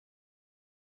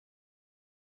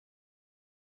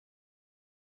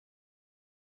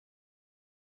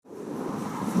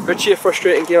Richie, a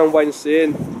frustrating game on Wednesday,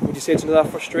 and would you say it's another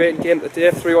frustrating game today?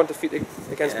 3-1 defeat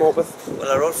against Morpeth? Well,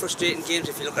 they're all frustrating games.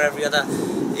 If you look at every other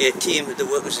team, they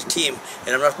work as a team,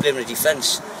 and I'm not blaming the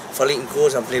defence for leaking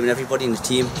goals. I'm blaming everybody in the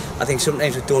team. I think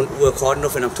sometimes we don't work hard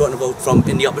enough, and I'm talking about from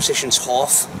in the opposition's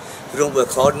half. We don't work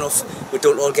hard enough. We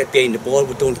don't all get behind the ball.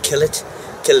 We don't kill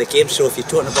the game. So if you're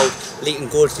talking about leaking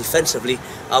goals defensively,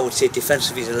 I would say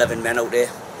defensively is 11 men out there.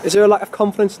 Is there a lack of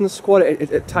confidence in the squad?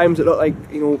 At times it looked like,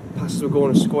 you know, passes were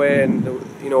going square, and,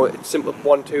 you know, simple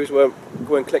 1-2s were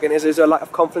going clicking. Is there a lack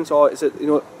of confidence, or is it, you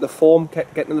know, the form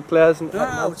getting to the players? No,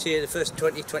 I would say the first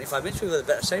 20-25 minutes we were the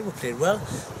better side. We played well.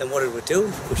 Then what did we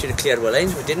do? We should have cleared our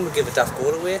lines. We didn't. We gave a daft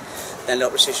goal away. Then the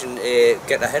opposition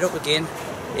get their head up again,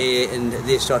 and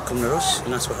they start coming at us,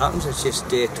 and that's what happens. It's just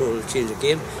a total change of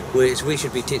game. Whereas we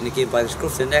should be taking the game by the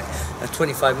scruff of the neck. At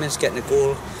 25 minutes getting a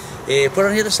goal. But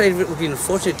on the other side of it, we've been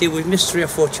unfortunate. We've missed 3 or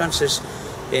 4 chances,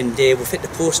 and we've hit the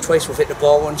post twice, we've hit the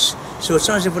bar once. So it's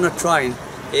not as if we're not trying.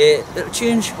 It'll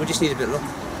change. We just need a bit of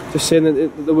luck. Just saying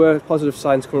that there were positive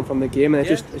signs coming from the game, and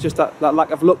it's just that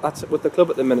lack of luck that's with the club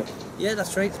at the minute. Yeah,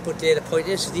 that's right. But the point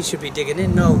is, these should be digging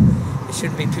in now. It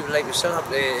shouldn't be people like yourself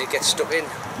get stuck in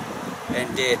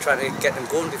and trying to get them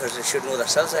going, because they should know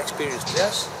themselves. They're experienced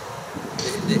players.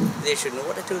 They should know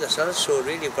what to do themselves. So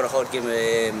really, we've got a hard game.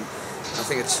 I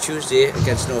think it's Tuesday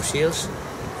against North Shields,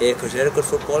 because they're a good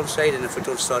football side, and if we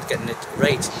don't start getting it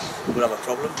right, we'll have a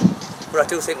problem. But I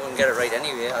do think we can get it right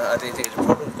anyway. I don't think it's a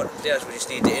problem. We've got the players, we just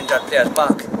need to injure players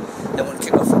back, then we'll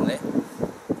kick off.